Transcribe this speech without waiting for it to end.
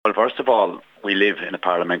Well, first of all, we live in a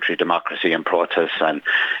parliamentary democracy, and protests and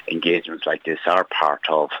engagements like this are part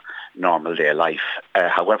of normal day life.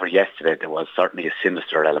 However, yesterday there was certainly a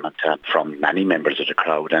sinister element from many members of the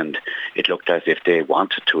crowd, and it looked as if they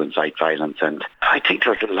wanted to incite violence. And I think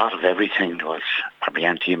there was a lot of everything. There was probably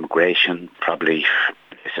anti-immigration, probably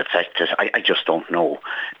disaffected. I just don't know.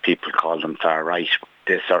 People call them far right.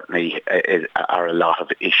 There certainly are a lot of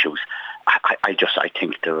issues. I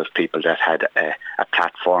think there was people that had a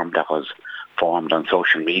platform that was formed on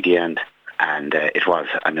social media, and it was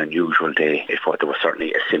an unusual day. There was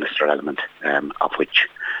certainly a sinister element of which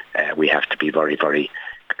we have to be very, very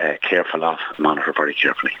careful of, monitor very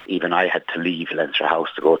carefully. Even I had to leave Leinster House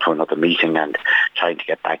to go to another meeting, and trying to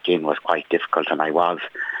get back in was quite difficult, and I was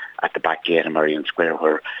at the back gate in Marion Square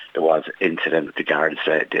where there was incident with the guards.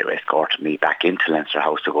 They escorted me back into Leinster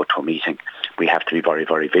House to go to a meeting. We have to be very,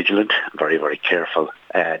 very vigilant, very, very careful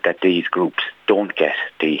that these groups don't get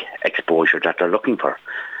the exposure that they're looking for.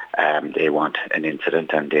 They want an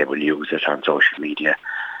incident and they will use it on social media.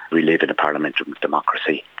 We live in a parliamentary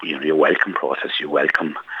democracy. You welcome protests, you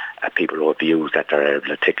welcome people who have views that are able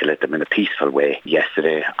to articulate them in a peaceful way.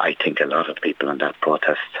 Yesterday, I think a lot of people on that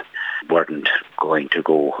protest weren't going to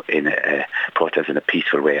go in a protest in a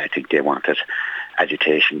peaceful way. I think they wanted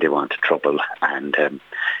agitation, they wanted trouble, and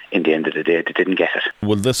in the end of the day, they didn't get it.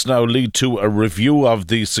 Will this now lead to a review of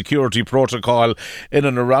the security protocol in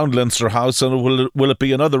and around Leinster House, and will it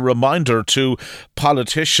be another reminder to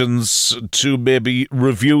politicians to maybe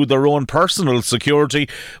review their own personal security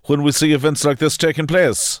when we see events like this taking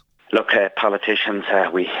place? Look, politicians,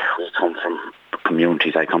 we come from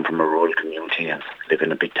communities. I come from a rural community and live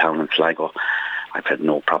in a big town in Sligo. I've had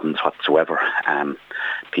no problems whatsoever.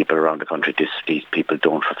 People around the country, these people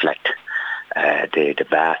don't reflect the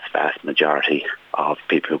vast majority of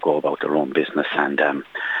people who go about their own business. And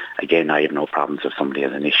again, I have no problems if somebody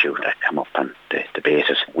has an issue that come up and they debate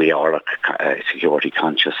it. We are security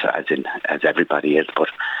conscious, as everybody is. But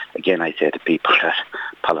again, I say to people that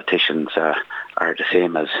politicians are the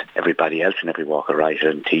same as everybody else in every walk of life,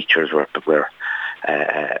 and teachers. We're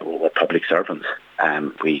public servants.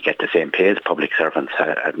 We get the same pay as public servants.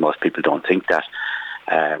 Most people don't think that.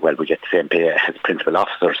 We get the same pay as principal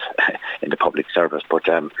officers in the public service, but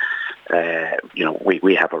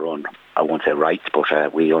we have our own, I won't say rights,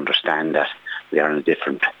 but we understand that we are in a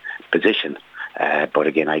different position. But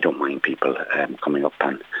again, I don't mind people coming up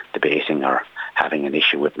and debating or having an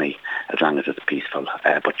issue with me as long as it's peaceful.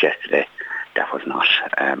 But yesterday, that was not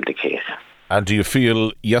the case. And do you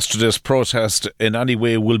feel yesterday's protest in any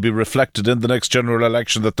way will be reflected in the next general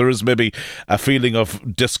election, that there is maybe a feeling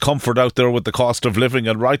of discomfort out there with the cost of living,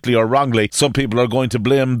 and rightly or wrongly, some people are going to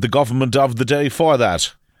blame the government of the day for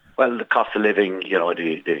that? Well, the cost of living,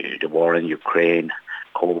 the war in Ukraine,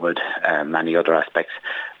 COVID, many other aspects,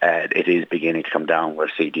 it is beginning to come down. We'll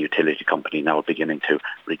see the utility company now beginning to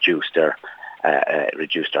reduce their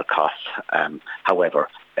costs. However,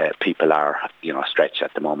 people are, stretched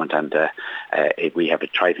at the moment, and if we have a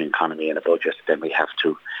thriving economy and a budget, then we have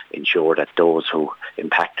to ensure that those who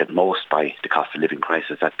impacted most by the cost of living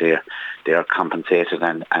crisis, that they are compensated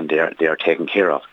and they are taken care of.